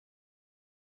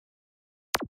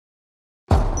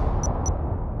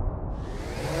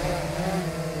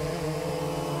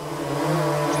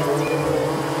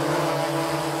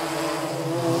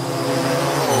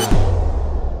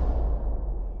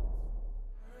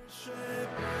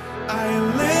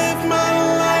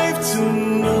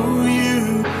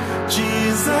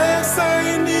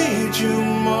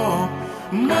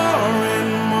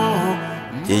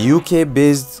The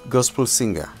UK-based gospel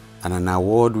singer and an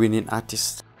award-winning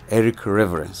artist, Eric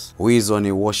Reverence, who is on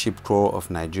a worship tour of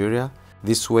Nigeria,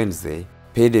 this Wednesday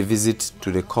paid a visit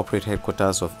to the corporate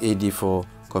headquarters of AD4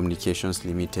 Communications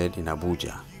Limited in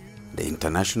Abuja. The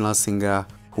international singer,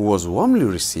 who was warmly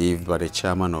received by the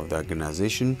chairman of the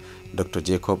organization, Dr.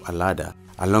 Jacob Alada,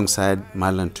 alongside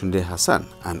Malam Tunde Hassan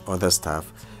and other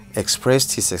staff,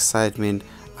 expressed his excitement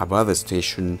about the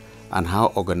station and how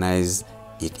organized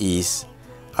it is,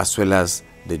 as well as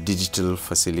the digital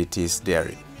facilities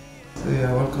therein. So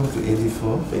yeah, welcome to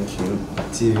AD4. Thank you.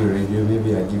 TV radio.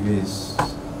 Maybe I give you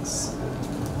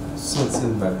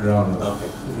something background of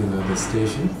the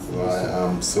station. Well, I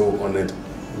am so honored.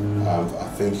 I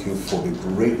thank you for the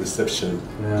great reception.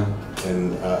 Yeah.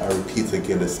 And I repeat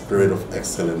again, the spirit of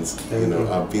excellence.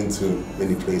 I've been to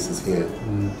many places here,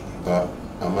 but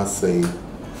I must say,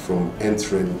 from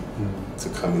entering to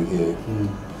coming here,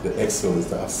 the excellence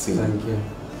that I've seen. Thank you.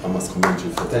 I must commend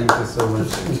you for that. Thank you so much.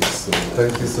 Thank you so much.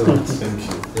 Thank you so much. Thank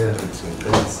you. Yeah.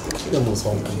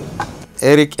 Thank you.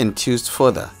 Eric enthused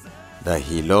further that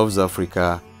he loves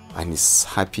Africa and is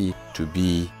happy to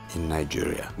be in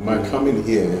Nigeria. My coming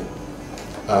here,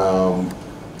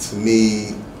 to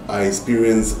me, I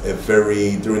experienced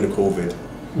during the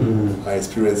COVID, I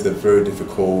experienced a very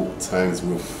difficult times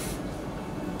with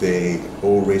the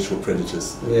whole racial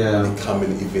prejudice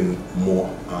becoming even more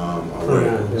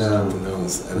aware,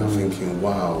 pronounced, and I'm thinking,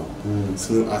 wow,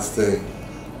 soon as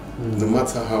no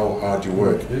matter how hard you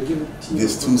work, they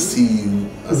still see you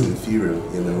as inferior,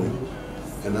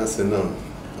 and I said, no,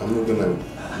 I'm not gonna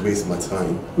waste my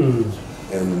time.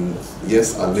 And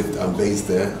yes, I'm based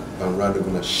there, but I'm rather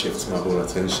gonna shift my whole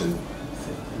attention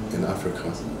in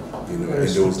Africa, and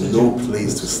there was no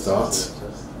place to start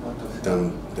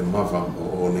than the mother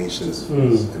of all nations,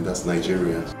 and that's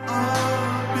Nigeria.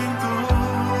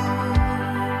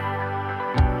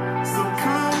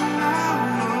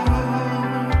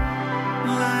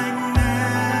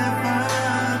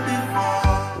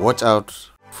 Watch out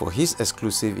for his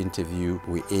exclusive interview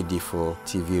with AD4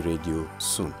 TV Radio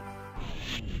soon.